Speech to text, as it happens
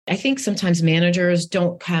I think sometimes managers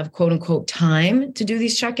don't have quote unquote time to do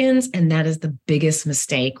these check-ins. And that is the biggest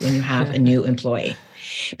mistake when you have a new employee.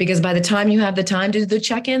 Because by the time you have the time to do the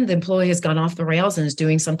check-in, the employee has gone off the rails and is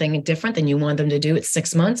doing something different than you want them to do. It's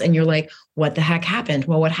 6 months. And you're like, what the heck happened?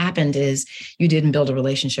 Well, what happened is you didn't build a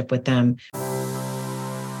relationship with them.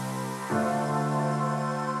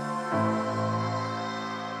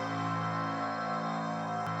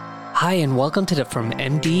 Hi, and welcome to the From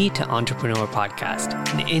MD to Entrepreneur podcast,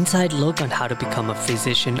 an inside look on how to become a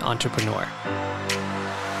physician entrepreneur.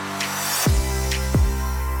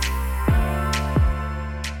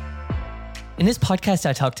 In this podcast,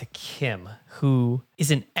 I talk to Kim, who is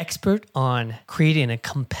an expert on creating a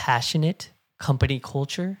compassionate company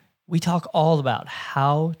culture. We talk all about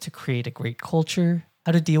how to create a great culture,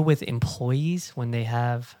 how to deal with employees when they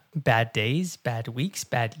have bad days, bad weeks,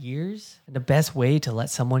 bad years, and the best way to let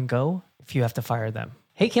someone go if you have to fire them.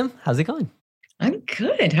 Hey, Kim, how's it going? I'm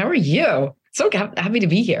good. How are you? So happy to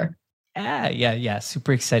be here. Yeah.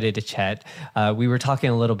 Super excited to chat. We were talking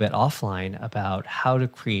a little bit offline about how to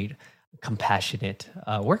create a compassionate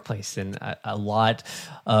workplace. And a lot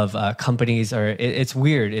of companies it's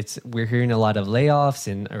weird. We're hearing a lot of layoffs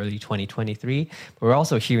in early 2023, but we're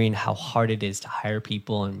also hearing how hard it is to hire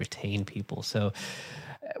people and retain people. So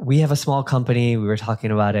we have a small company. We were talking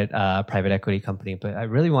about it, private equity company, but I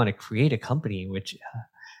really want to create a company which,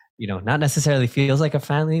 not necessarily feels like a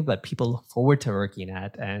family, but people look forward to working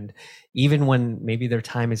at. And even when maybe their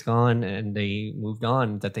time is gone and they moved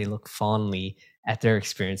on, that they look fondly at their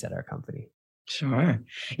experience at our company. Sure.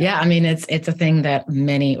 Yeah. I mean, it's a thing that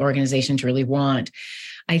many organizations really want.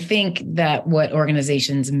 I think that what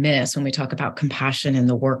organizations miss when we talk about compassion in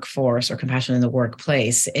the workforce or compassion in the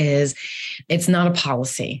workplace is it's not a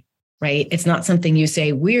policy, right? It's not something you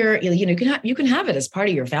say you can have it as part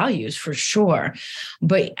of your values for sure.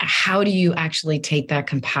 But how do you actually take that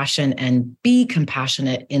compassion and be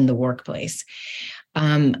compassionate in the workplace?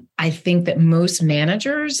 I think that most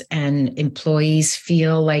managers and employees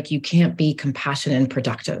feel like you can't be compassionate and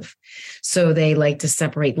productive. So they like to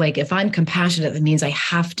separate, like if I'm compassionate, that means I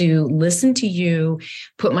have to listen to you,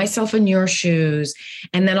 put myself in your shoes,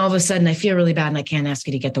 and then all of a sudden I feel really bad and I can't ask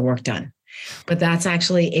you to get the work done. But that's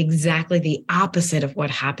actually exactly the opposite of what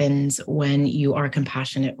happens when you are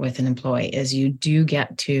compassionate with an employee, is you do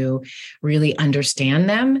get to really understand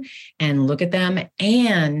them and look at them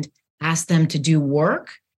and ask them to do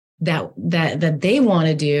work that they want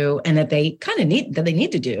to do and that they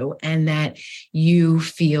need to do, and that you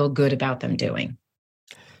feel good about them doing.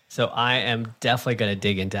 So I am definitely going to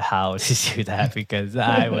dig into how to do that, because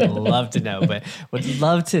I would love to know, but would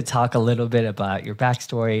love to talk a little bit about your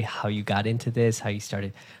backstory, how you got into this, how you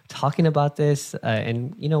started talking about this,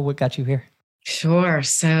 and what got you here. Sure.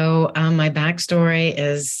 So my backstory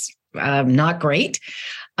is not great.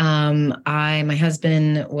 My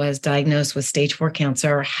husband was diagnosed with stage 4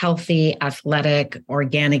 cancer, healthy, athletic,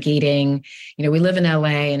 organic eating. We live in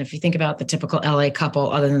LA. And if you think about the typical LA couple,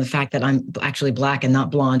 other than the fact that I'm actually Black and not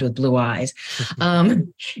blonde with blue eyes,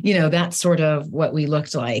 that's sort of what we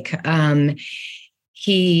looked like.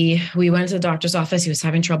 We went to the doctor's office. He was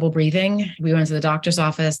having trouble breathing. We went to the doctor's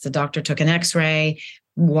office. The doctor took an x-ray.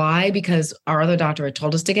 Why? Because our other doctor had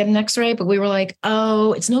told us to get an x-ray, but we were like,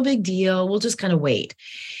 oh, it's no big deal. We'll just kind of wait.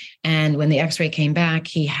 And when the x-ray came back,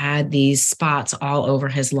 he had these spots all over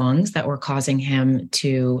his lungs that were causing him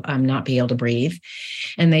to not be able to breathe.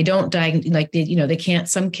 And they don't they can't,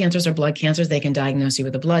 some cancers are blood cancers. They can diagnose you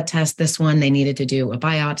with a blood test. This one, they needed to do a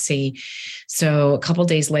biopsy. So a couple of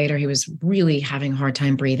days later, he was really having a hard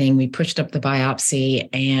time breathing. We pushed up the biopsy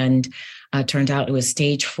and turned out it was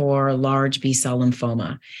stage 4 large B-cell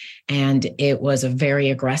lymphoma. And it was a very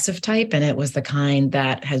aggressive type. And it was the kind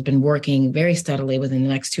that has been working very steadily within the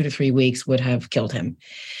next 2 to 3 weeks would have killed him.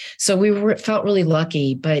 So we felt really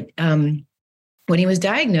lucky. But when he was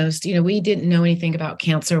diagnosed, we didn't know anything about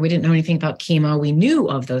cancer. We didn't know anything about chemo. We knew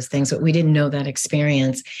of those things, but we didn't know that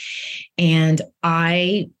experience. And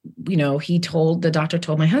the doctor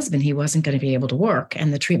told my husband he wasn't going to be able to work,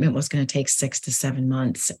 and the treatment was going to take 6 to 7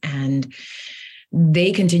 months. And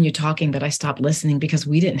they continued talking, but I stopped listening because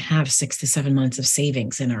we didn't have 6 to 7 months of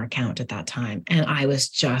savings in our account at that time. And I was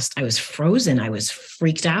frozen. I was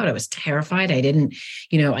freaked out. I was terrified. I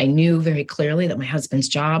knew very clearly that my husband's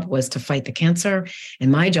job was to fight the cancer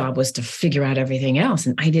and my job was to figure out everything else.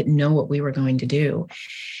 And I didn't know what we were going to do.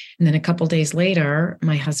 And then a couple of days later,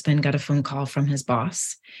 my husband got a phone call from his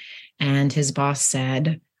boss, and his boss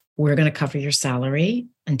said, "We're going to cover your salary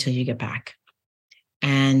until you get back."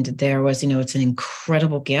 And there was, it's an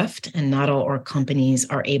incredible gift, and not all our companies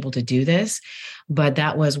are able to do this. But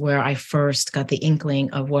that was where I first got the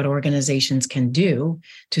inkling of what organizations can do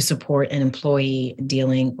to support an employee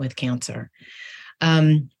dealing with cancer.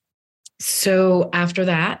 So after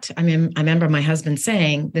that, I remember my husband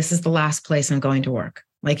saying, "This is the last place I'm going to work."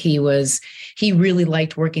 Like he really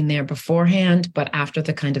liked working there beforehand, but after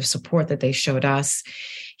the kind of support that they showed us,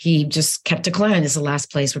 he just kept declaring, "This is the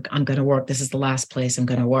last place I'm going to work. This is the last place I'm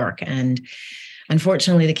going to work." And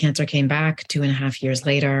unfortunately, the cancer came back 2.5 years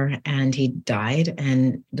later, and he died.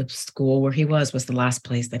 And the school where he was the last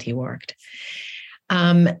place that he worked.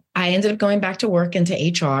 I ended up going back to work into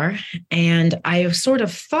HR, and I sort of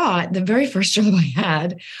thought the very first job I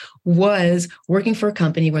had was working for a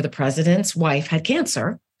company where the president's wife had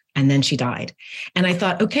cancer, and then she died. And I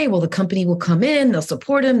thought, okay, well, the company will come in, they'll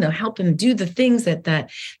support him, they'll help him do the things that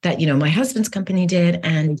my husband's company did,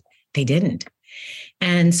 and they didn't.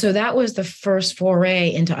 And so that was the first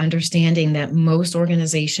foray into understanding that most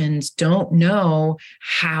organizations don't know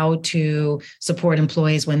how to support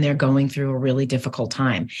employees when they're going through a really difficult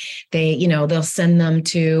time. They'll send them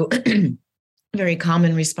to very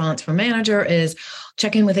common response from manager is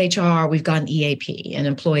check in with HR. We've got an EAP, an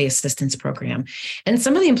employee assistance program. And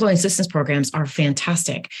some of the employee assistance programs are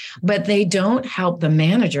fantastic, but they don't help the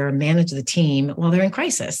manager manage the team while they're in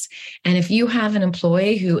crisis. And if you have an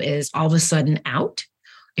employee who is all of a sudden out,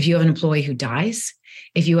 if you have an employee who dies,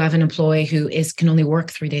 if you have an employee who can only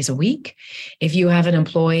work 3 days a week, if you have an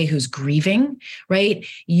employee who's grieving, right?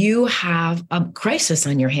 You have a crisis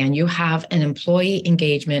on your hand. You have an employee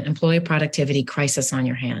engagement, employee productivity crisis on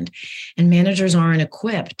your hand. And managers aren't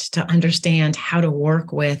equipped to understand how to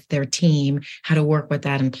work with their team, how to work with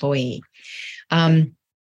that employee.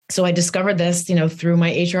 So I discovered this, through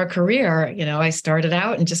my HR career. I started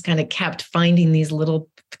out and just kind of kept finding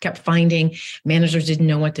managers didn't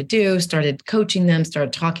know what to do, started coaching them,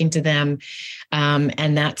 started talking to them.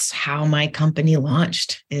 And that's how my company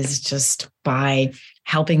launched, is just by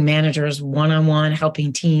helping managers one-on-one,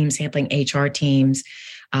 helping teams, helping HR teams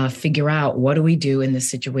figure out what do we do in this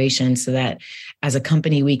situation so that as a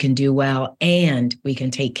company, we can do well and we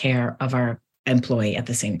can take care of our employee at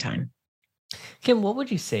the same time. Kim, what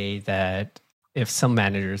would you say that if some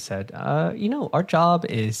managers said, our job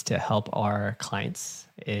is to help our clients,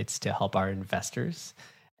 it's to help our investors,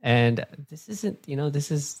 and this isn't,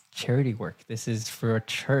 this is charity work, this is for a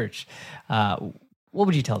church. What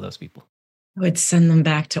would you tell those people? I would send them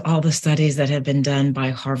back to all the studies that have been done by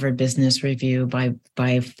Harvard Business Review,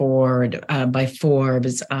 by Ford, by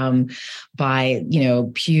Forbes, by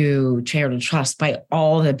Pew Charitable Trust, by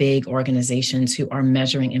all the big organizations who are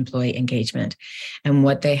measuring employee engagement, and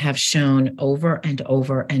what they have shown over and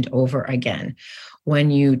over and over again.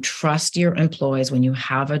 When you trust your employees, when you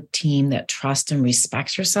have a team that trusts and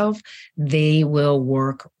respects yourself, they will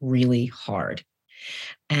work really hard.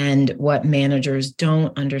 And what managers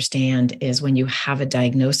don't understand is when you have a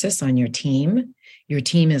diagnosis on your team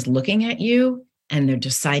is looking at you and they're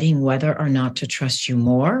deciding whether or not to trust you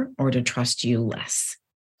more or to trust you less.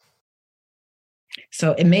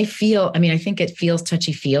 So it may feel, I think it feels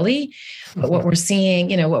touchy-feely, but what we're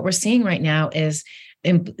seeing right now is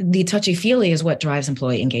the touchy-feely is what drives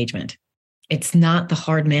employee engagement. It's not the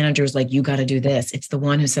hard managers like, you got to do this. It's the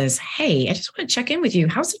one who says, "Hey, I just want to check in with you.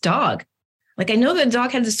 How's the dog? Like, I know that the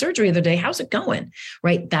dog had the surgery the other day. How's it going?"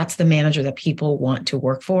 Right? That's the manager that people want to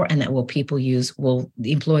work for, and that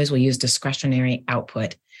the employees will use discretionary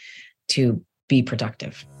output to be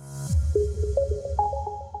productive.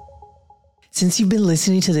 Since you've been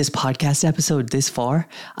listening to this podcast episode this far,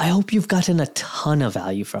 I hope you've gotten a ton of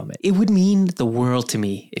value from it. It would mean the world to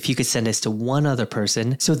me if you could send this to one other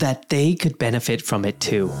person so that they could benefit from it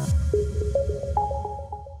too.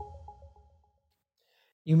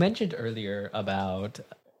 You mentioned earlier about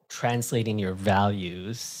translating your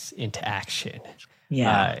values into action.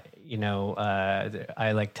 Yeah.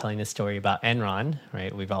 I like telling the story about Enron,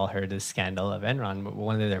 right? We've all heard the scandal of Enron, but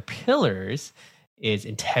one of their pillars is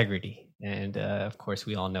integrity. And of course,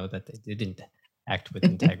 we all know that they didn't act with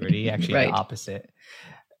integrity, actually Right. The opposite.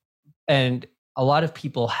 And a lot of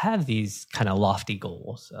people have these kind of lofty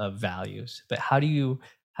goals of values, but how do you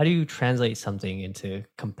translate something into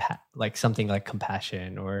something like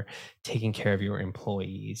compassion or taking care of your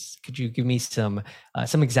employees? Could you give me some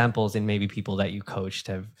examples and maybe people that you coached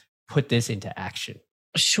have put this into action?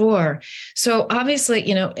 Sure. So obviously,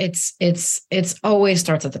 it's always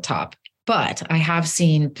starts at the top. But I have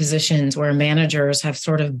seen positions where managers have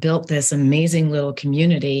sort of built this amazing little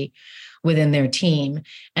community within their team,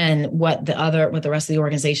 and what the rest of the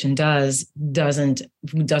organization doesn't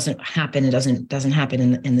happen. It doesn't happen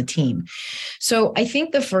in the team. So I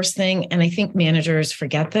think the first thing, and I think managers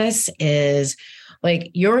forget this, is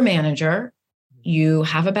like, you're a manager. You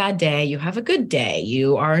have a bad day, you have a good day,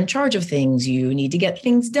 you are in charge of things, you need to get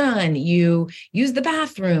things done, you use the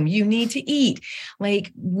bathroom, you need to eat.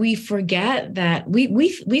 Like, we forget that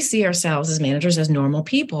we see ourselves as managers as normal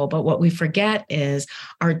people, but what we forget is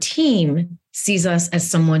our team sees us as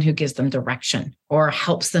someone who gives them direction or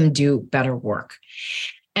helps them do better work.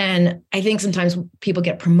 And I think sometimes people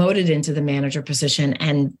get promoted into the manager position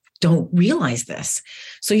and don't realize this.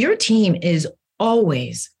 So your team is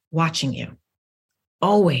always watching you.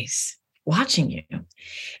 Always watching you.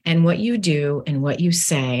 And what you do and what you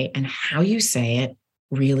say and how you say it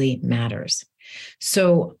really matters.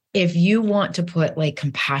 So if you want to put like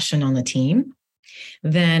compassion on the team,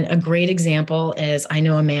 then a great example is, I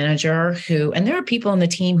know a manager who, and there are people on the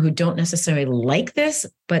team who don't necessarily like this,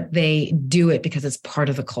 but they do it because it's part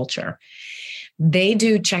of the culture. They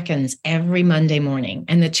do check-ins every Monday morning.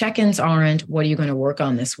 And the check-ins aren't, what are you going to work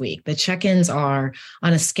on this week? The check-ins are,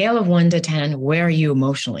 on a scale of 1 to 10, where are you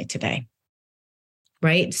emotionally today?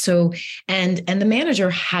 Right? So, and the manager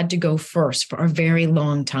had to go first for a very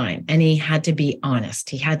long time. And he had to be honest.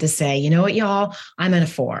 He had to say, you know what, y'all, I'm at a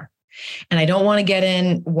 4. And I don't want to get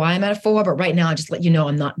in why I'm at a 4, but right now I'll just let you know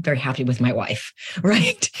I'm not very happy with my wife,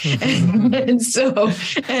 right? and so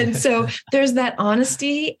there's that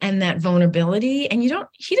honesty and that vulnerability. And he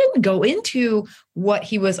didn't go into what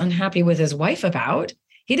he was unhappy with his wife about.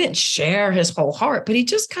 He didn't share his whole heart, but he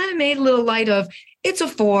just kind of made a little light of, it's a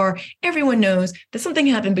 4. Everyone knows that something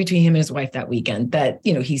happened between him and his wife that weekend that,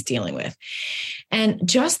 he's dealing with. And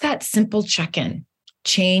just that simple check-in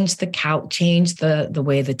change the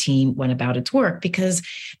way the team went about its work. Because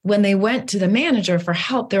when they went to the manager for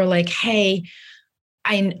help, they were like, hey,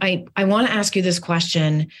 I want to ask you this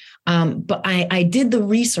question, but I did the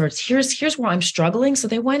research. Here's where I'm struggling. So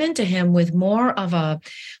they went into him with more of a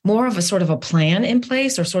sort of a plan in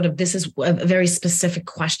place, or sort of, this is a very specific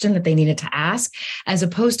question that they needed to ask, as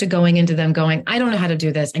opposed to going into them going, I don't know how to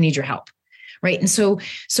do this, I need your help. Right. And so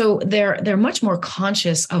they're much more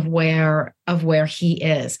conscious of where he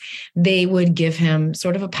is. They would give him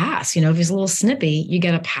sort of a pass. If he's a little snippy, you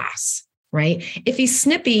get a pass, right? If he's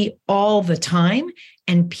snippy all the time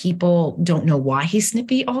and people don't know why he's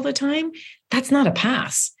snippy all the time, that's not a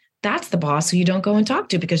pass. That's the boss who you don't go and talk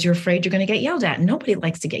to because you're afraid you're going to get yelled at. Nobody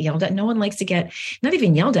likes to get yelled at. No one likes to get, not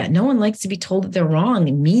even yelled at. No one likes to be told that they're wrong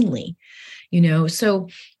and meanly, So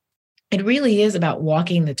it really is about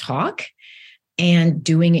walking the talk and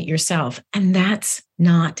doing it yourself. And that's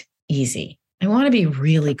not easy. I want to be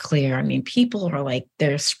really clear. I mean, people are like,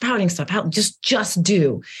 they're spouting stuff out, just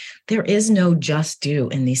do. There is no just do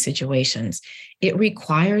in these situations. It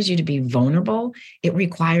requires you to be vulnerable. It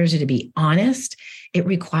requires you to be honest. It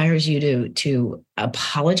requires you to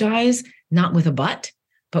apologize, not with a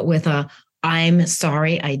but with a, I'm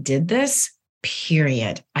sorry I did this,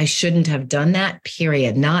 period. I shouldn't have done that,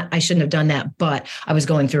 period. Not, I shouldn't have done that, but I was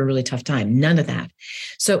going through a really tough time. None of that.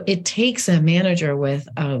 So it takes a manager with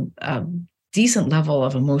a decent level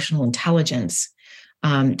of emotional intelligence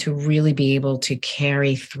to really be able to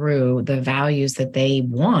carry through the values that they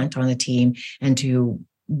want on the team and to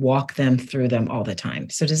walk them through them all the time.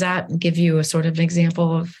 So does that give you a sort of an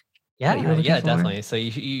example of what you're looking for? Definitely. So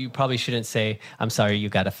you probably shouldn't say, I'm sorry you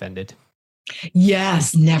got offended.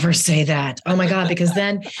 Yes, never say that. Oh my God, because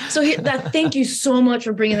then, thank you so much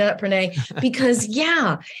for bringing that up, Renee, because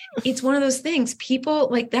it's one of those things people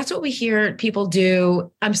like, that's what we hear people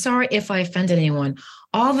do. I'm sorry if I offended anyone.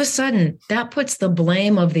 All of a sudden that puts the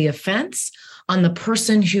blame of the offense on the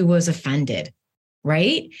person who was offended.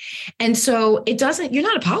 Right. And so you're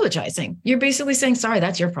not apologizing. You're basically saying, sorry,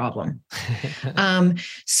 that's your problem.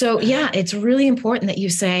 It's really important that you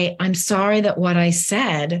say, I'm sorry that what I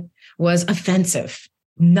said was offensive,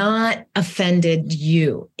 not offended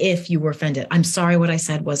you. If you were offended, I'm sorry what I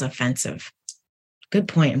said was offensive. Good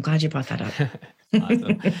point. I'm glad you brought that up.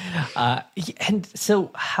 Awesome. And so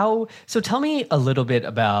tell me a little bit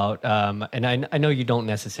about, and I know you don't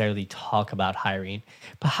necessarily talk about hiring,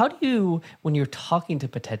 but how do you, when you're talking to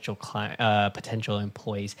potential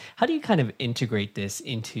employees, how do you kind of integrate this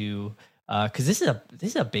into, because this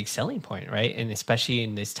is a big selling point, right? And especially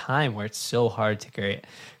in this time where it's so hard to get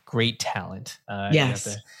great talent. Yes. You have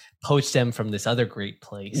to poach them from this other great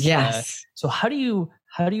place. Yes. So how do you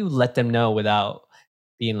let them know without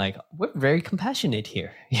being like, we're very compassionate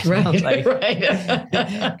here. Right, Like,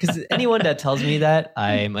 right. Because anyone that tells me that,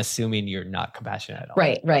 I'm assuming you're not compassionate at all.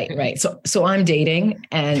 Right. So I'm dating,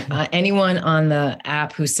 and anyone on the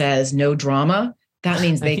app who says no drama, that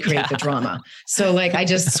means they create the drama. So like, I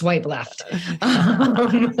just swipe left.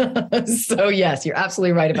 So yes, you're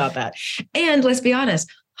absolutely right about that. And let's be honest,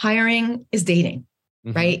 hiring is dating.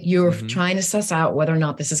 Right? You're trying to suss out whether or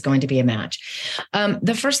not this is going to be a match.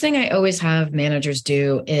 The first thing I always have managers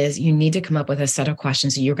do is you need to come up with a set of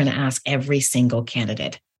questions that you're going to ask every single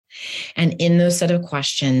candidate. And in those set of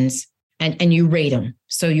questions, and you rate them.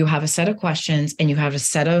 So you have a set of questions and you have a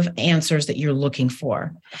set of answers that you're looking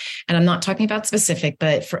for. And I'm not talking about specific,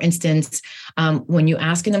 but for instance, when you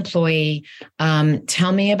ask an employee,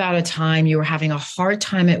 tell me about a time you were having a hard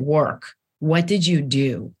time at work. What did you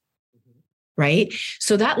do? Right.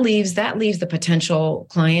 So that leaves the potential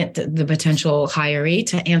client, the potential hiree,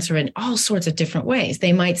 to answer in all sorts of different ways.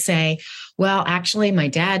 They might say, well, actually, my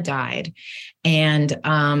dad died and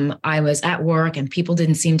I was at work and people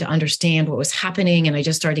didn't seem to understand what was happening. And I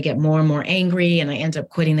just started to get more and more angry and I ended up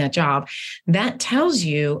quitting that job. That tells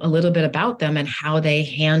you a little bit about them and how they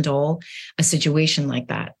handle a situation like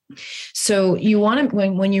that. So you want to,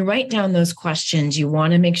 when you write down those questions, you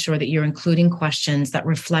want to make sure that you're including questions that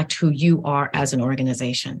reflect who you are as an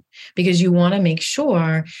organization, because you want to make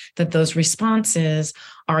sure that those responses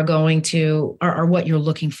are are what you're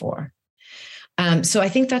looking for. So I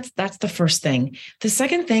think that's the first thing. The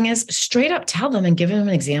second thing is straight up tell them and give them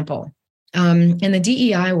an example. In the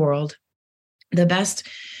DEI world, the best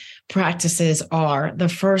practices are the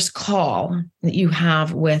first call that you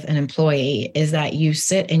have with an employee is that you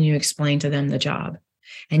sit and you explain to them the job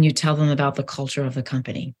and you tell them about the culture of the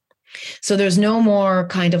company. So there's no more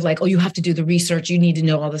kind of like, oh, you have to do the research. You need to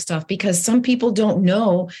know all this stuff, because some people don't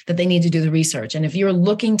know that they need to do the research. And if you're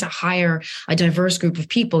looking to hire a diverse group of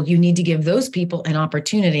people, you need to give those people an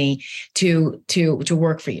opportunity to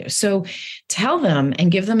work for you. So tell them and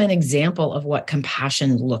give them an example of what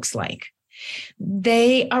compassion looks like.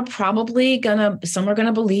 They are probably some are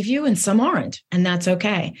gonna believe you and some aren't, and that's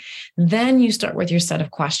okay. Then you start with your set of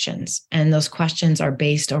questions, and those questions are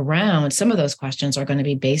based around, some of those questions are going to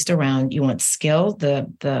be based around, you want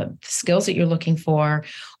the skills that you're looking for,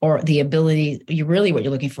 or the ability, what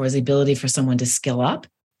you're looking for is the ability for someone to skill up.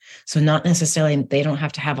 So not necessarily, they don't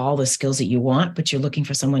have to have all the skills that you want, but you're looking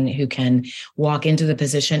for someone who can walk into the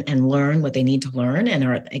position and learn what they need to learn and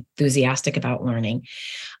are enthusiastic about learning.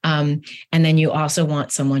 And then you also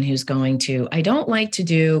want someone who's going to, I don't like to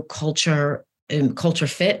do culture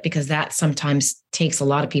fit, because that sometimes takes a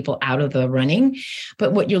lot of people out of the running.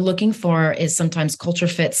 But what you're looking for is sometimes culture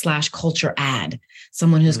fit / culture add,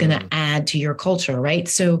 someone who's going to add to your culture, right?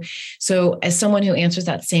 So as someone who answers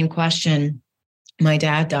that same question, my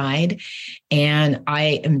dad died, and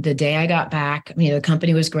the day I got back, the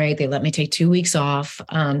company was great. They let me take 2 weeks off.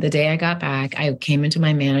 The day I got back, I came into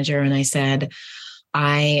my manager and I said,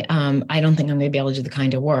 I don't think I'm going to be able to do the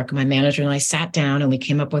kind of work. My manager and I sat down and we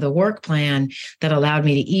came up with a work plan that allowed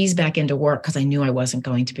me to ease back into work, because I knew I wasn't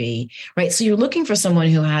going to be, right? So you're looking for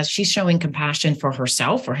someone she's showing compassion for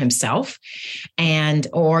herself or himself.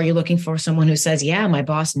 Or you're looking for someone who says, yeah, my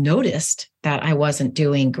boss noticed that I wasn't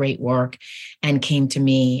doing great work and came to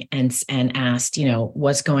me and asked,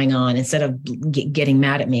 what's going on. Instead of getting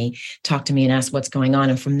mad at me, talk to me and ask what's going on.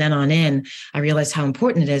 And from then on in, I realized how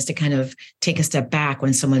important it is to kind of take a step back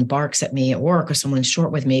when someone barks at me at work or someone's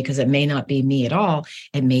short with me, because it may not be me at all.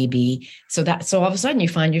 It may be. So all of a sudden you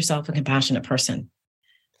find yourself a compassionate person.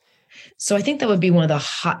 So I think that would be one of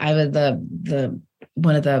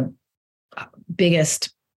the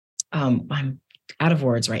biggest, I'm out of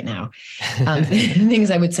words right now.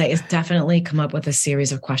 Things I would say is definitely come up with a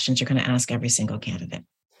series of questions you're going to ask every single candidate.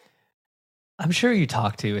 I'm sure you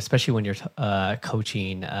talk to, especially when you're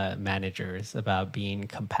coaching managers, about being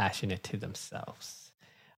compassionate to themselves.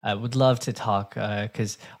 I would love to talk,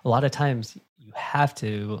 because a lot of times you have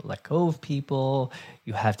to let go of people.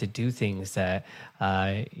 You have to do things that,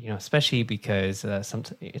 especially because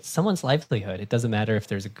it's someone's livelihood. It doesn't matter if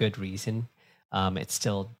there's a good reason. It's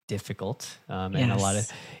still difficult. And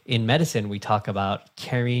in medicine, we talk about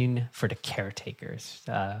caring for the caretakers.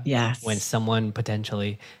 When someone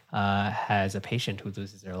potentially has a patient who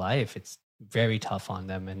loses their life, it's very tough on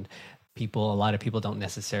them. And a lot of people don't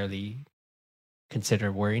necessarily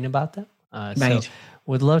consider worrying about them. So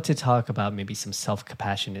would love to talk about maybe some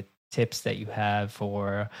self-compassionate tips that you have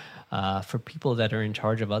for people that are in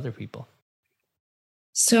charge of other people.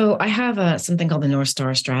 So I have something called the North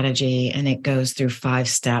Star strategy, and it goes through 5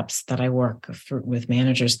 steps that I work with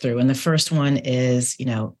managers through. And the first one is,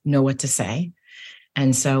 know what to say.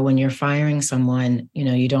 And so when you're firing someone,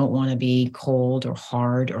 you don't want to be cold or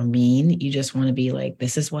hard or mean. You just want to be like,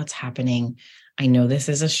 this is what's happening. I know this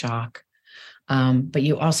is a shock. But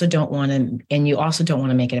you also don't want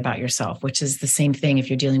to make it about yourself, which is the same thing. If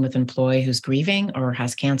you're dealing with an employee who's grieving or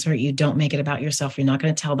has cancer, you don't make it about yourself. You're not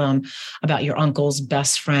going to tell them about your uncle's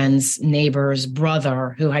best friend's neighbor's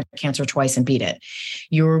brother who had cancer twice and beat it.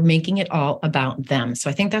 You're making it all about them. So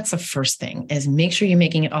I think that's the first thing, is make sure you're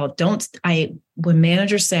making it all. When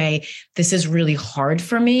managers say, this is really hard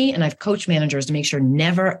for me, and I've coached managers to make sure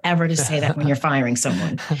never, ever to say that when you're firing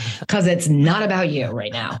someone, because it's not about you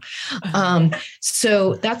right now.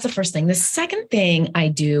 So that's the first thing. The second thing I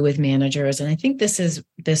do with managers, and I think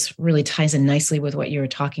this really ties in nicely with what you were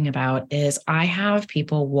talking about, is I have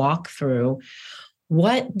people walk through,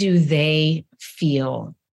 what do they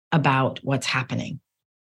feel about what's happening?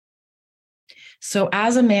 So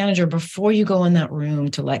as a manager, before you go in that room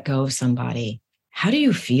to let go of somebody, how do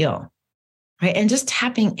you feel? Right? And just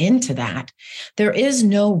tapping into that. There is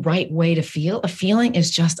no right way to feel. A feeling is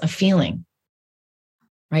just a feeling.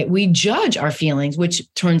 Right? We judge our feelings, which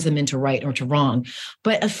turns them into right or to wrong.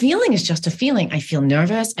 But a feeling is just a feeling. I feel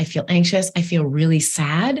nervous. I feel anxious. I feel really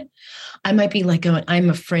sad. I might be like, I'm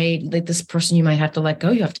afraid that this person you might have to let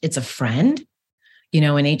go. It's a friend. In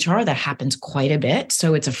HR, that happens quite a bit.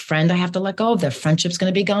 So it's a friend I have to let go of. Their friendship's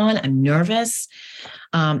going to be gone. I'm nervous.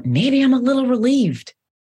 Maybe I'm a little relieved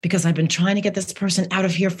because I've been trying to get this person out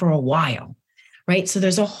of here for a while. Right? So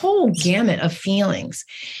there's a whole gamut of feelings.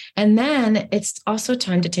 And then it's also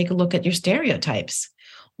time to take a look at your stereotypes.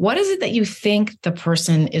 What is it that you think the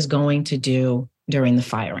person is going to do during the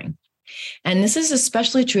firing? And this is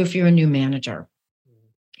especially true if you're a new manager.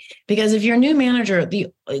 Because if you're a new manager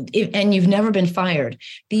and you've never been fired,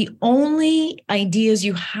 the only ideas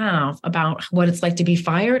you have about what it's like to be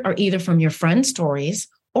fired are either from your friends' stories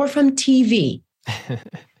or from TV.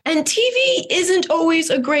 And TV isn't always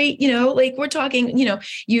a great, like we're talking,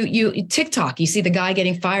 you TikTok, you see the guy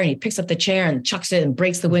getting fired and he picks up the chair and chucks it and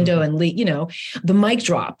breaks the window and, the mic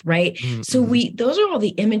drop, right? Mm-hmm. So those are all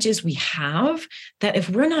the images we have that if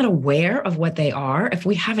we're not aware of what they are, if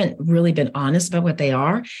we haven't really been honest about what they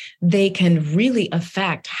are, they can really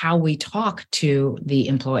affect how we talk to the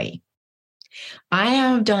employee. I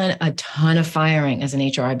have done a ton of firing as an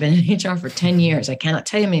HR. I've been in HR for 10 years. I cannot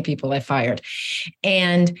tell you how many people I fired.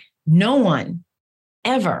 And no one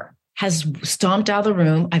ever has stomped out of the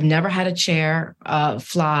room. I've never had a chair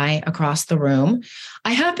fly across the room.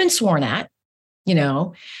 I have been sworn at,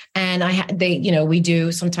 and we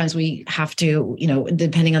do, sometimes we have to,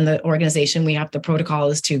 depending on the organization, the protocol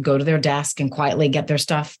is to go to their desk and quietly get their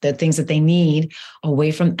stuff, the things that they need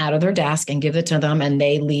out of their desk and give it to them. And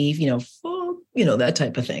they leave, that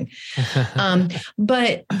type of thing.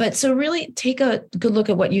 But so really take a good look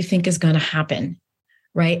at what you think is going to happen,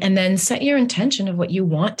 right? And then set your intention of what you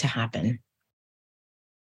want to happen.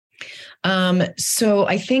 So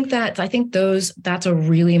I think that's a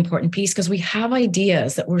really important piece, because we have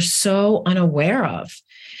ideas that we're so unaware of.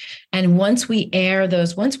 And once we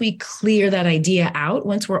clear that idea out,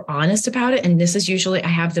 once we're honest about it, and this is usually, I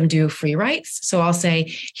have them do free writes. So I'll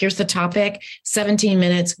say, here's the topic, 17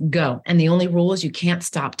 minutes, go. And the only rule is you can't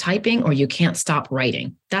stop typing or you can't stop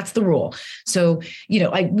writing. That's the rule. So, we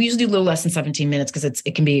usually do a little less than 17 minutes because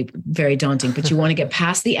it can be very daunting, but you want to get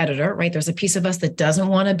past the editor, right? There's a piece of us that doesn't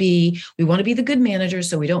want to we want to be the good managers.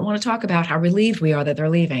 So we don't want to talk about how relieved we are that they're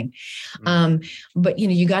leaving. Mm-hmm. But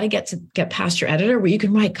you got to get past your editor where you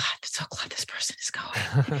can write, God, I'm so glad this person is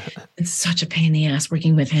going. It's such a pain in the ass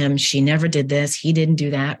working with him. She never did this. He didn't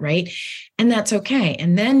do that. Right. And that's okay.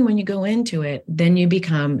 And then when you go into it, then you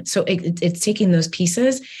become, so it's taking those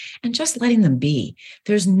pieces and just letting them be.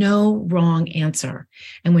 There's no wrong answer.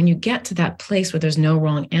 And when you get to that place where there's no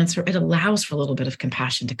wrong answer, it allows for a little bit of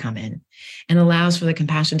compassion to come in, and allows for the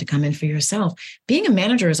compassion to come in for yourself. Being a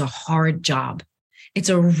manager is a hard job. It's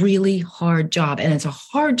a really hard job, and it's a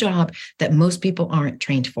hard job that most people aren't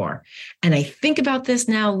trained for. And I think about this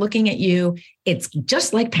now, looking at you, it's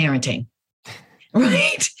just like parenting.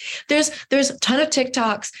 Right? There's a ton of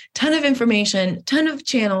TikToks, ton of information, ton of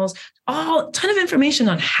channels, ton of information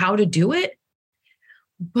on how to do it,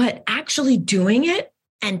 but actually doing it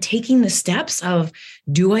and taking the steps of,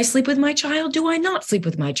 do I sleep with my child? Do I not sleep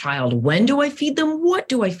with my child? When do I feed them? What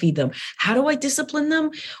do I feed them? How do I discipline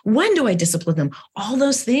them? When do I discipline them? All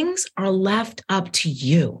those things are left up to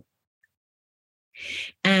you.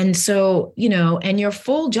 And so, and your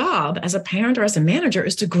full job as a parent or as a manager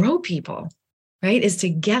is to grow people. Right? Is to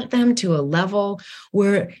get them to a level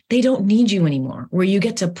where they don't need you anymore, where you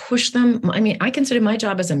get to push them. I mean, I consider my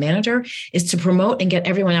job as a manager is to promote and get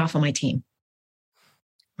everyone else on my team.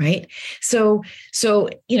 Right. So,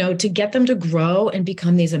 to get them to grow and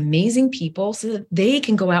become these amazing people so that they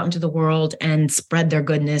can go out into the world and spread their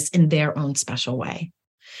goodness in their own special way.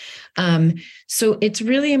 So it's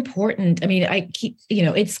really important. I mean, I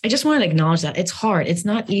just want to acknowledge that it's hard. It's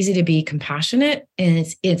not easy to be compassionate, and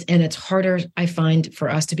it's harder, I find, for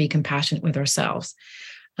us to be compassionate with ourselves.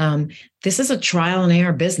 This is a trial and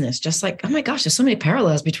error business, just like, oh my gosh, there's so many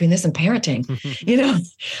parallels between this and parenting.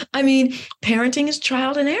 I mean, parenting is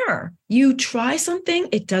trial and error. You try something,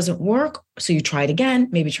 it doesn't work. So you try it again,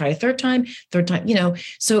 maybe try a third time,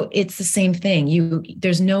 so it's the same thing.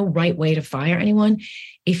 There's no right way to fire anyone.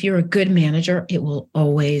 If you're a good manager, it will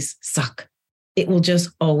always suck. It will just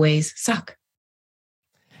always suck.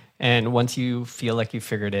 And once you feel like you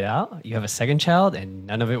figured it out, you have a second child and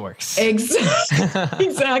none of it works.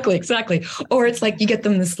 Exactly. Or it's like you get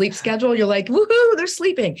them the sleep schedule. You're like, woohoo, they're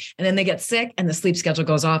sleeping. And then they get sick and the sleep schedule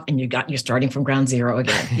goes off and you're starting from ground zero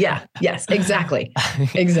again. Yeah. Yes, exactly.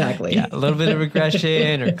 Yeah, a little bit of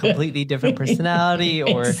regression or completely different personality,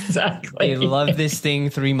 or they loved this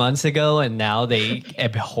thing 3 months ago and now they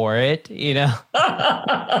abhor it,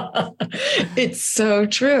 It's so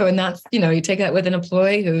true. And that's, you take that with an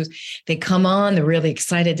employee they come on, they're really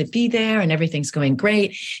excited to be there and everything's going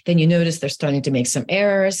great. Then you notice they're starting to make some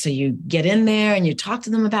errors. So you get in there and you talk to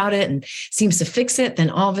them about it and seems to fix it. Then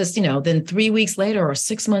all of this, then 3 weeks later or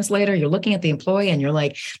 6 months later, you're looking at the employee and you're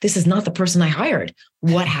like, this is not the person I hired.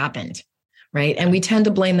 What happened? Right. And we tend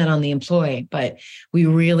to blame that on the employee, but we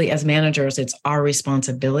really, as managers, it's our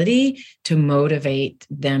responsibility to motivate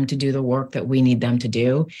them to do the work that we need them to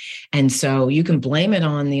do. And so you can blame it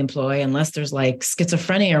on the employee unless there's like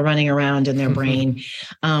schizophrenia running around in their brain.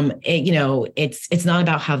 It's not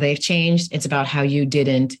about how they've changed. It's about how you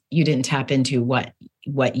didn't tap into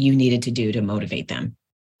what you needed to do to motivate them.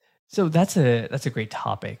 So that's a great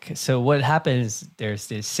topic. So what happens, there's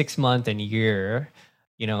this 6 month and year.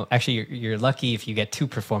 Actually, you're lucky if you get 2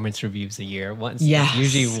 performance reviews a year. Once, yes.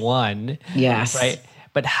 Usually 1. Yes. Right.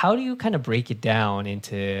 But how do you kind of break it down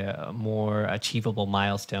into more achievable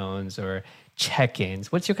milestones or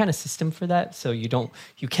check-ins? What's your kind of system for that? So you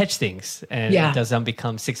catch things and it doesn't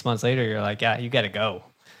become 6 months later. You're like, yeah, you got to go.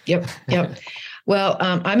 Yep. Well,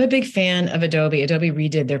 I'm a big fan of Adobe. Adobe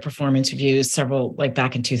redid their performance reviews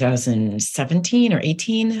back in 2017 or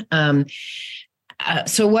 18.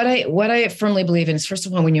 So what I firmly believe in is, first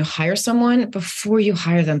of all, when you hire someone, before you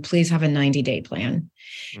hire them, please have a 90-day plan.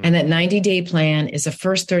 Mm-hmm. And that 90-day plan is the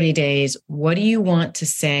first 30 days. What do you want to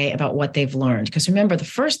say about what they've learned? Because remember, the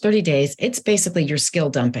first 30 days, it's basically your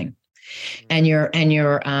skill dumping, and your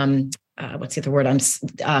what's the other word?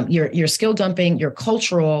 Your skill dumping, your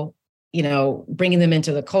cultural, bringing them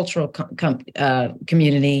into the cultural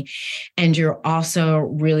community. And you're also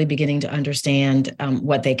really beginning to understand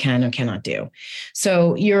what they can or cannot do.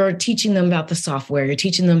 So you're teaching them about the software. You're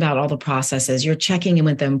teaching them about all the processes. You're checking in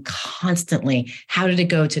with them constantly. How did it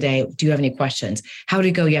go today? Do you have any questions? How did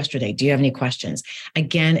it go yesterday? Do you have any questions?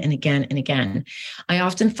 Again and again and again. I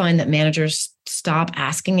often find that managers stop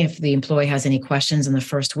asking if the employee has any questions in the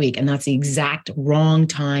first week. And that's the exact wrong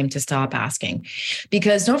time to stop asking,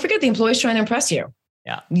 because don't forget, the employee's trying to impress you.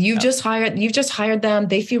 Yeah. You've just hired them.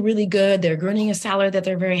 They feel really good. They're earning a salary that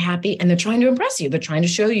they're very happy, and they're trying to impress you. They're trying to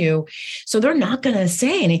show you. So they're not going to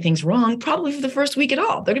say anything's wrong probably for the first week at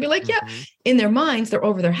all. They're going to be like, yeah, in their minds, they're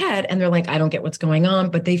over their head and they're like, I don't get what's going on,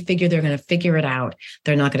 but they figure they're going to figure it out.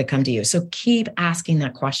 They're not going to come to you. So keep asking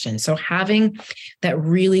that question. So having that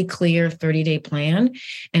really clear 30-day plan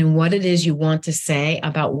and what it is you want to say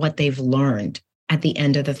about what they've learned at the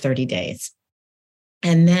end of the 30 days.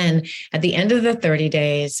 And then at the end of the 30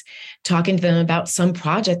 days, talking to them about some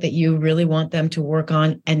project that you really want them to work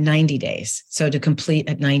on at 90 days. So to complete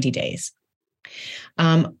at 90 days.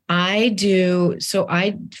 I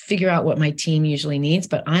figure out what my team usually needs,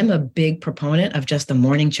 but I'm a big proponent of just the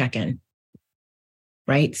morning check-in.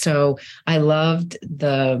 Right. So I loved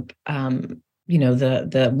the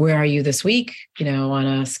where are you this week, on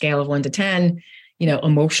a scale of 1 to 10,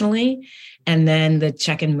 emotionally. And then the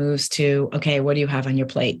check-in moves to, okay, what do you have on your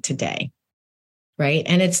plate today? Right.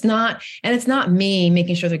 And it's not me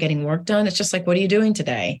making sure they're getting work done. It's just like, what are you doing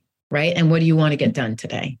today? Right. And what do you want to get done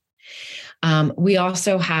today? We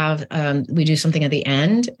also have, we do something at the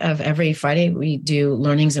end of every Friday. We do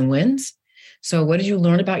learnings and wins. So what did you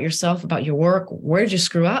learn about yourself, about your work? Where did you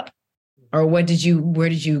screw up? Or where did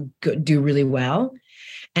you do really well?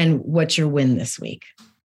 And what's your win this week?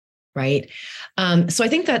 Right. So I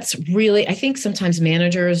think I think sometimes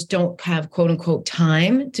managers don't have quote unquote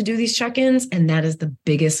time to do these check-ins. And that is the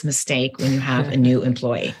biggest mistake when you have a new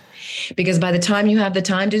employee. Because by the time you have the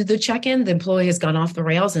time to do the check-in, the employee has gone off the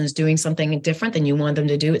rails and is doing something different than you want them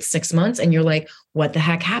to do. It's 6 months. And you're like, what the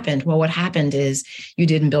heck happened? Well, what happened is you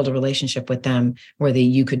didn't build a relationship with them where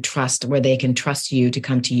you could trust, where they can trust you to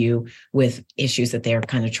come to you with issues that they're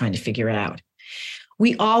kind of trying to figure out.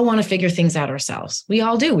 We all want to figure things out ourselves. We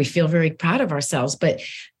all do. We feel very proud of ourselves, but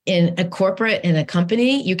in a corporate, in a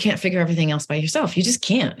company, you can't figure everything else by yourself. You just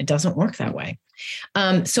can't. It doesn't work that way.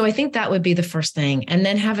 So I think that would be the first thing. And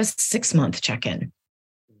then have a 6-month check-in.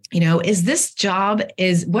 Is this job,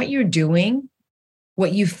 is what you're doing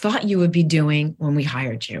what you thought you would be doing when we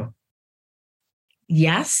hired you?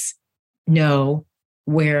 Yes, no,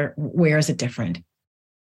 where is it different?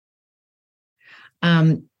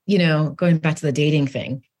 Going back to the dating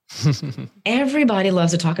thing, everybody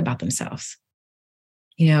loves to talk about themselves.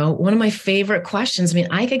 One of my favorite questions,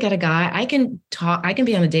 I could get a guy, I can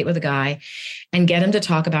be on a date with a guy and get him to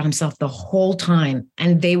talk about himself the whole time,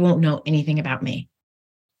 and they won't know anything about me.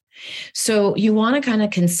 So you want to kind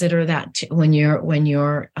of consider that when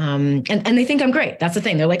you're, and they think I'm great. That's the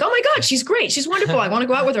thing. They're like, oh my God, she's great. She's wonderful. I want to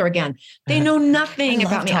go out with her again. They know nothing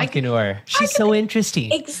about me. Talking to her. She's so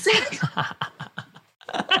interesting. Exactly.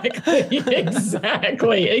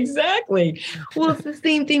 Exactly. Well, it's the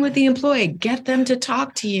same thing with the employee. Get them to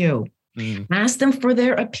talk to you. Ask them for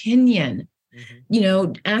their opinion.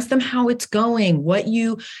 Ask them how it's going. Do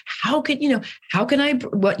you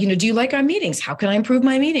like our meetings? How can I improve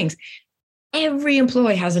my meetings? Every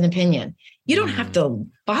employee has an opinion. You don't have to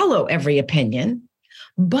follow every opinion,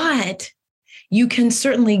 but you can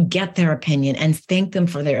certainly get their opinion and thank them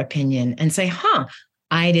for their opinion and say,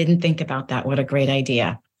 I didn't think about that. What a great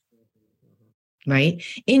idea. Right?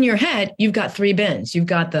 In your head, you've got 3 bins. You've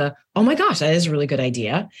got the, oh my gosh, that is a really good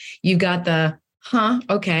idea. You've got the,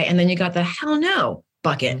 okay. And then you got the hell no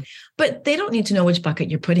bucket, but they don't need to know which bucket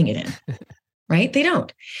you're putting it in, right? They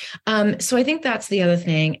don't. So I think that's the other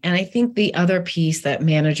thing. And I think the other piece that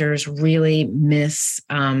managers really miss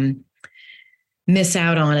out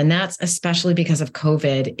on, and that's especially because of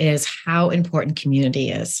COVID, is how important community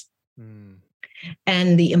is.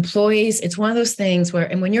 And the employees, it's one of those things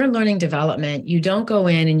where, and when you're learning development, you don't go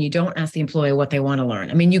in and you don't ask the employee what they want to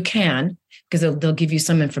learn. You can, because they'll give you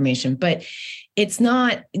some information, but it's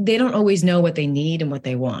not, they don't always know what they need and what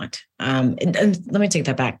they want. And let me take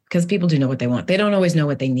that back, because people do know what they want. They don't always know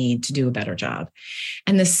what they need to do a better job.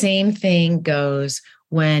 And the same thing goes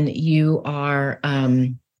when you are,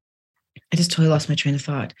 I just totally lost my train of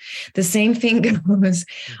thought. The same thing goes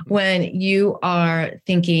when you are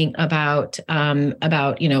thinking about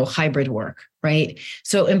hybrid work, right?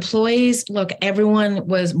 So employees, look, everyone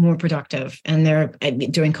was more productive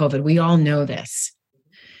during COVID. We all know this.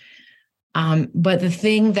 But the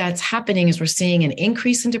thing that's happening is we're seeing an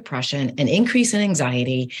increase in depression, an increase in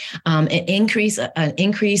anxiety, an increase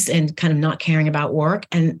in kind of not caring about work.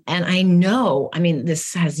 And I know,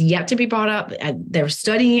 this has yet to be brought up. They're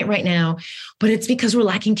studying it right now, but it's because we're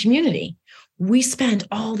lacking community. We spend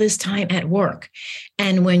all this time at work.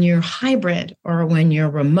 And when you're hybrid or when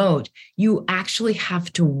you're remote, you actually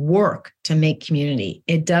have to work to make community.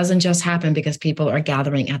 It doesn't just happen because people are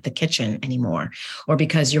gathering at the kitchen anymore, or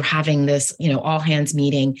because you're having this, all hands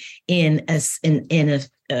meeting in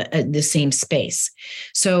the same space.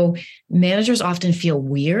 So managers often feel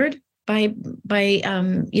weird by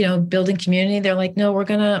building community. They're like, no, we're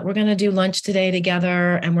gonna do lunch today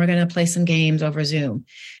together, and we're gonna play some games over Zoom.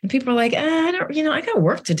 And people are like, I got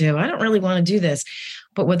work to do. I don't really want to do this.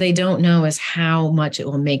 But what they don't know is how much it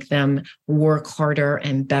will make them work harder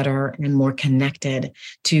and better and more connected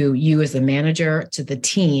to you as the manager, to the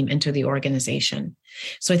team, and to the organization.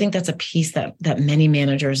 So I think that's a piece that many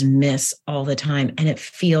managers miss all the time. And it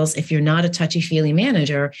feels, if you're not a touchy-feely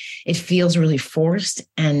manager, it feels really forced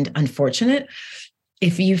and unfortunate.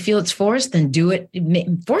 If you feel it's forced, then do it,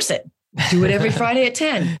 force it. Do it every Friday at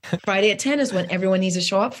 10. Friday at 10 is when everyone needs to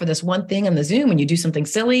show up for this one thing on the Zoom, and you do something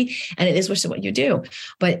silly, and it is what you do.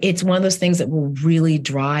 But it's one of those things that will really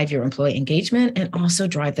drive your employee engagement and also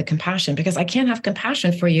drive the compassion, because I can't have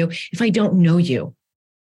compassion for you if I don't know you.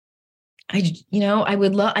 I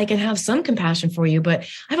can have some compassion for you, but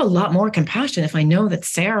I have a lot more compassion if I know that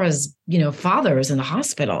Sarah's, father is in the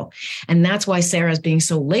hospital. And that's why Sarah's being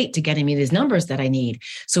so late to getting me these numbers that I need.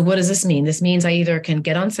 So what does this mean? This means I either can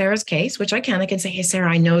get on Sarah's case, which I can say, hey, Sarah,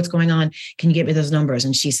 I know what's going on. Can you get me those numbers?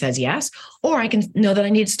 And she says yes. Or I can know that I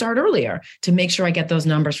need to start earlier to make sure I get those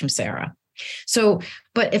numbers from Sarah. So,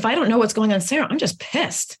 but if I don't know what's going on, Sarah, I'm just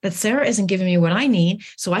pissed that Sarah isn't giving me what I need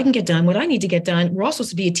so I can get done what I need to get done. We're all supposed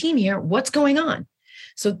to be a team here. What's going on?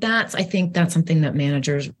 So I think that's something that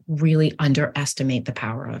managers really underestimate the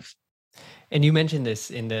power of. And you mentioned this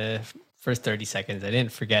in the first 30 seconds. I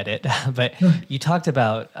didn't forget it, but you talked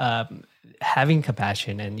about having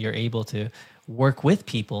compassion, and you're able to work with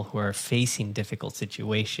people who are facing difficult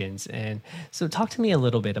situations. And so talk to me a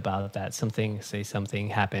little bit about that. Something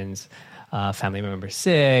happens, family member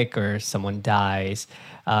sick or someone dies,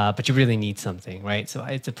 but you really need something, right? So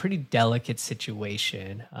it's a pretty delicate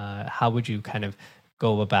situation. How would you kind of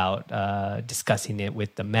go about discussing it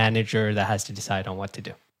with the manager that has to decide on what to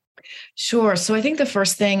do? Sure. So I think the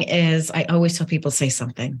first thing is I always tell people, say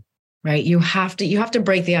something, right? You have to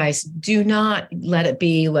break the ice. Do not let it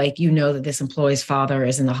be like, that this employee's father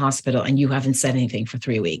is in the hospital and you haven't said anything for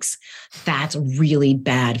 3 weeks. That's really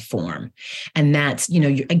bad form. And that's,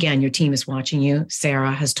 again, your team is watching you.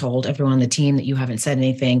 Sarah has told everyone on the team that you haven't said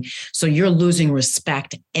anything. So you're losing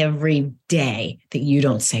respect every day that you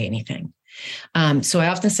don't say anything. So I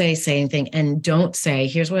often say anything, and don't say,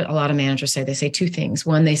 here's what a lot of managers say. They say two things.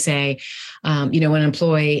 One, they say, when an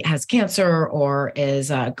employee has cancer or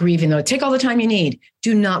is grieving, though, take all the time you need.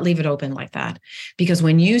 Do not leave it open like that. Because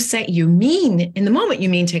when you say, in the moment, you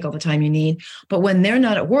mean take all the time you need. But when they're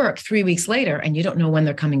not at work 3 weeks later and you don't know when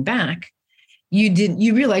they're coming back,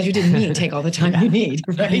 you realize you didn't mean take all the time you need,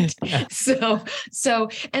 right? So,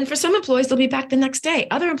 and for some employees, they'll be back the next day.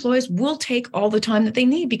 Other employees will take all the time that they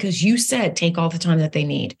need because you said take all the time that they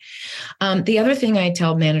need. The other thing I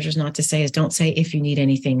tell managers not to say is don't say, if you need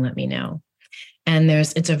anything, let me know. And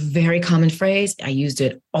it's a very common phrase. I used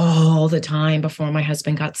it all the time before my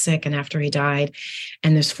husband got sick and after he died.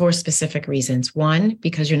 And there's 4 specific reasons. One,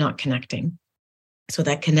 because you're not connecting. So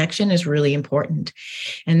that connection is really important.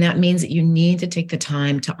 And that means that you need to take the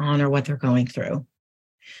time to honor what they're going through.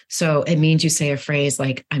 So it means you say a phrase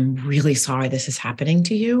like, I'm really sorry this is happening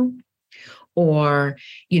to you. Or,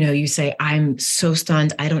 you say, I'm so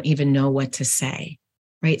stunned, I don't even know what to say.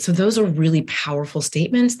 Right. So those are really powerful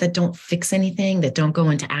statements that don't fix anything, that don't go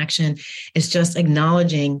into action. It's just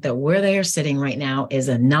acknowledging that where they are sitting right now is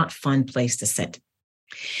a not fun place to sit.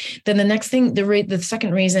 Then the next thing, the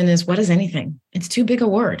second reason is, what is anything? It's too big a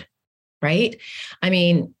word, right? I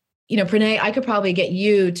mean, Pranay, I could probably get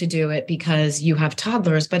you to do it because you have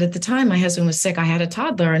toddlers. But at the time my husband was sick, I had a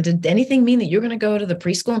toddler. And did anything mean that you're going to go to the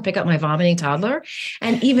preschool and pick up my vomiting toddler?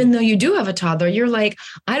 And even though you do have a toddler, you're like,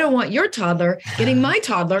 I don't want your toddler getting my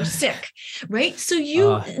toddler sick, right? So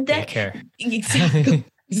care.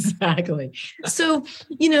 Exactly. So,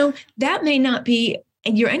 that may not be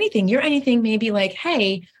your anything. Your anything may be like,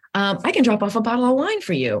 hey, I can drop off a bottle of wine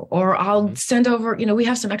for you, or I'll send over, we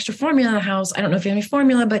have some extra formula in the house. I don't know if you have any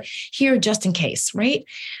formula, but here, just in case, right?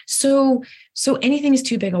 So anything is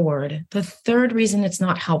too big a word. The third reason it's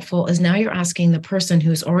not helpful is now you're asking the person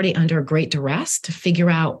who's already under great duress to figure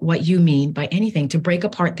out what you mean by anything, to break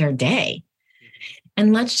apart their day.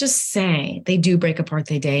 And let's just say they do break apart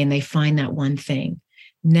their day and they find that one thing.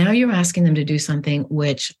 Now you're asking them to do something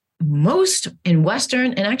which most in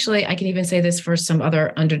Western, and actually I can even say this for some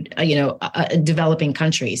other developing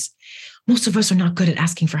countries, most of us are not good at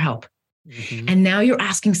asking for help. Mm-hmm. And now you're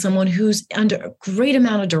asking someone who's under a great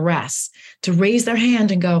amount of duress to raise their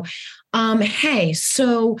hand and go, hey,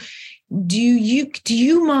 so do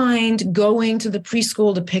you mind going to the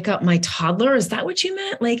preschool to pick up my toddler? Is that what you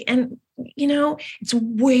meant? It's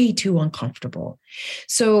way too uncomfortable.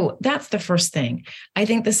 So that's the first thing. I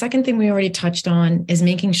think the second thing we already touched on is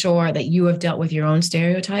making sure that you have dealt with your own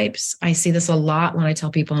stereotypes. I see this a lot when I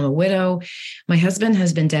tell people I'm a widow. My husband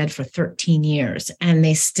has been dead for 13 years and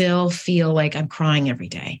they still feel like I'm crying every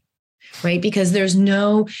day. Right? Because they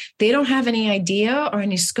don't have any idea or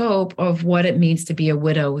any scope of what it means to be a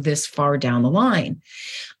widow this far down the line.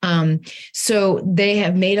 So they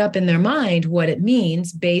have made up in their mind what it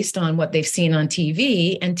means based on what they've seen on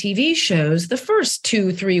TV, and TV shows the first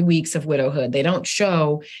 2-3 weeks of widowhood. They don't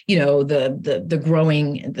show, the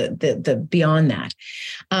growing, the beyond that.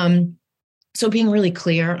 So being really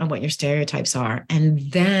clear on what your stereotypes are, and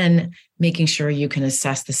then making sure you can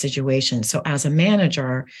assess the situation. So as a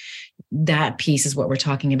manager, that piece is what we're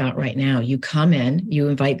talking about right now. You come in, you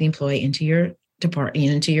invite the employee into your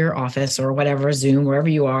department, into your office or whatever, Zoom, wherever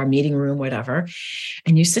you are, meeting room, whatever.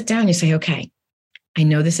 And you sit down, you say, okay, I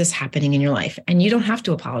know this is happening in your life. And you don't have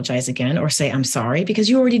to apologize again or say, I'm sorry, because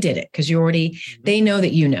you already did it, because they know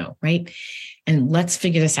that you know, right? And let's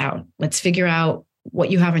figure this out. Let's figure out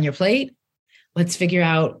what you have on your plate. Let's figure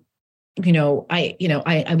out,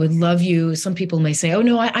 I would love you. Some people may say, oh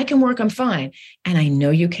no, I can work, I'm fine. And I know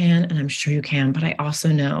you can, and I'm sure you can, but I also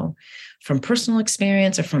know from personal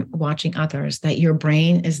experience or from watching others that your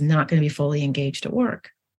brain is not going to be fully engaged at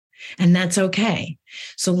work. And that's okay.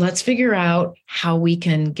 So let's figure out how we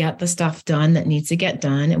can get the stuff done that needs to get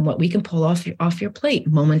done and what we can pull off your plate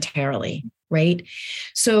momentarily. right?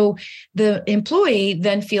 So the employee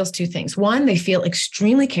then feels two things. One, they feel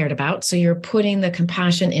extremely cared about. So you're putting the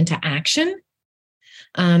compassion into action.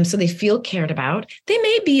 So they feel cared about. They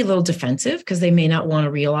may be a little defensive because they may not want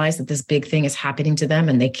to realize that this big thing is happening to them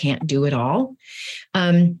and they can't do it all.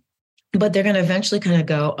 But they're going to eventually kind of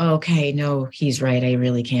go, okay, no, he's right. I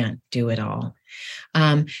really can't do it all.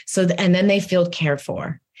 And then they feel cared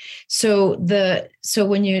for. So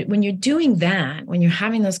when you're doing that, when you're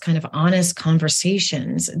having those kind of honest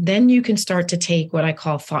conversations, then you can start to take what I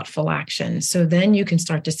call thoughtful action. So then you can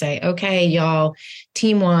start to say, okay, y'all,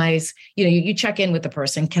 team-wise, you check in with the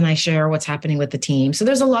person. Can I share what's happening with the team? So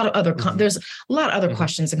there's a lot of other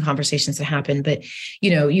questions and conversations that happen. But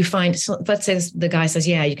you find, so let's say the guy says,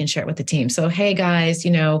 yeah, you can share it with the team. So hey guys,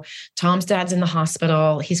 Tom's dad's in the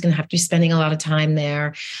hospital. He's going to have to be spending a lot of time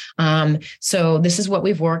there. So this is what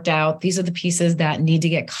we've worked out. These are the pieces that need to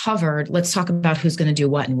get covered. Let's talk about who's going to do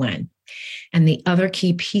what and when. And the other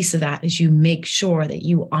key piece of that is you make sure that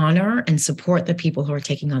you honor and support the people who are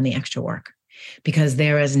taking on the extra work, because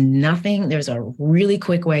there's a really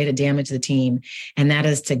quick way to damage the team. And that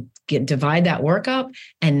is to divide that work up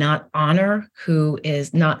and not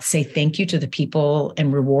not say thank you to the people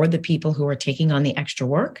and reward the people who are taking on the extra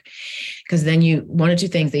work. Because then one or two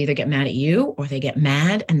things, they either get mad at you or they get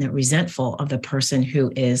mad and they're resentful of the person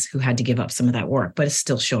who had to give up some of that work, but is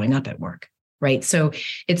still showing up at work. Right. So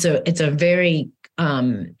it's a very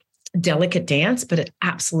delicate dance, but it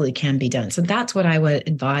absolutely can be done. So that's what I would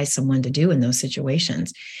advise someone to do in those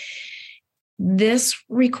situations. This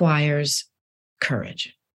requires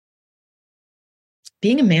courage.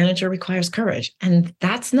 Being a manager requires courage. And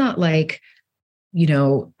that's not like,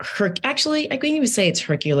 actually, I couldn't even say it's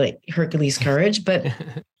Hercules courage, but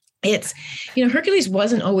it's, Hercules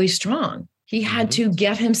wasn't always strong. He had to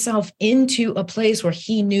get himself into a place where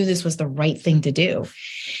he knew this was the right thing to do.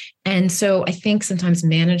 And so I think sometimes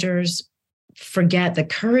managers forget that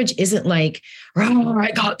courage isn't like, oh,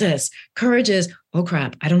 I got this. Courage is, oh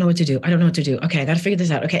crap, I don't know what to do. Okay, I got to figure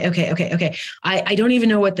this out. Okay. I don't even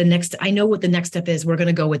know I know what the next step is. We're going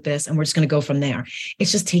to go with this and we're just going to go from there.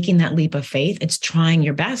 It's just taking that leap of faith. It's trying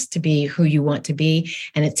your best to be who you want to be.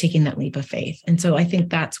 And it's taking that leap of faith. And so I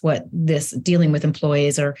think that's what this dealing with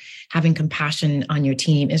employees or having compassion on your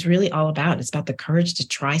team is really all about. It's about the courage to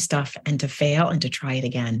try stuff and to fail and to try it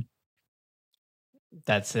again.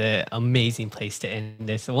 That's an amazing place to end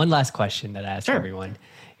this. So one last question that I ask everyone.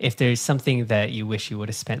 If there's something that you wish you would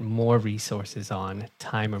have spent more resources on,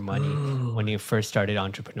 time or money, when you first started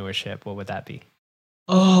entrepreneurship, what would that be?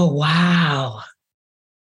 Oh, wow.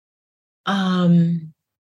 A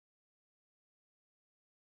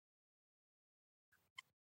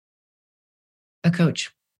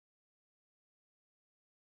coach.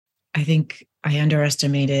 I think I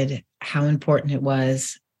underestimated how important it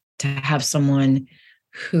was to have someone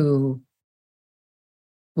who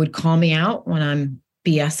would call me out when I'm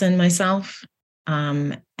BSing myself,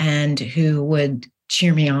 and who would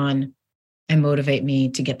cheer me on and motivate me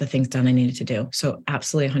to get the things done I needed to do. So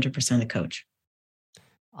absolutely 100% a coach.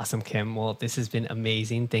 Awesome, Kim. Well, this has been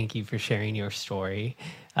amazing. Thank you for sharing your story.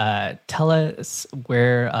 Tell us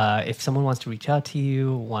where, if someone wants to reach out to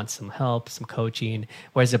you, wants some help, some coaching,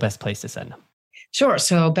 where's the best place to send them? Sure.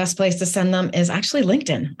 So best place to send them is actually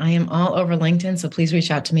LinkedIn. I am all over LinkedIn. So please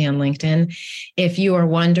reach out to me on LinkedIn. If you are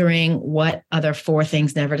wondering what other 4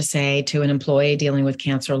 things never to say to an employee dealing with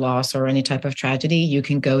cancer, loss, or any type of tragedy, you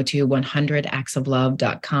can go to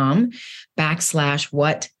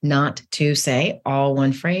 100actsoflove.com/what not to say, all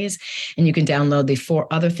one phrase. And you can download the 4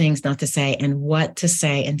 other things not to say and what to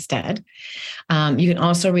say instead. You can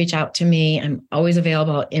also reach out to me. I'm always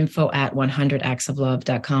available at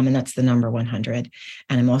info@100actsoflove.com. And that's the number 100.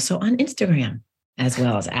 And I'm also on Instagram as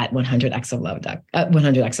well as at 100actsoflove.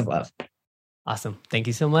 100actsoflove. Awesome. Thank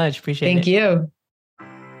you so much. Appreciate it. Thank you.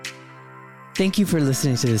 Thank you for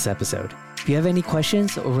listening to this episode. If you have any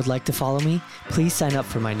questions or would like to follow me, please sign up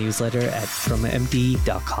for my newsletter at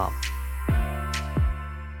fromamd.com.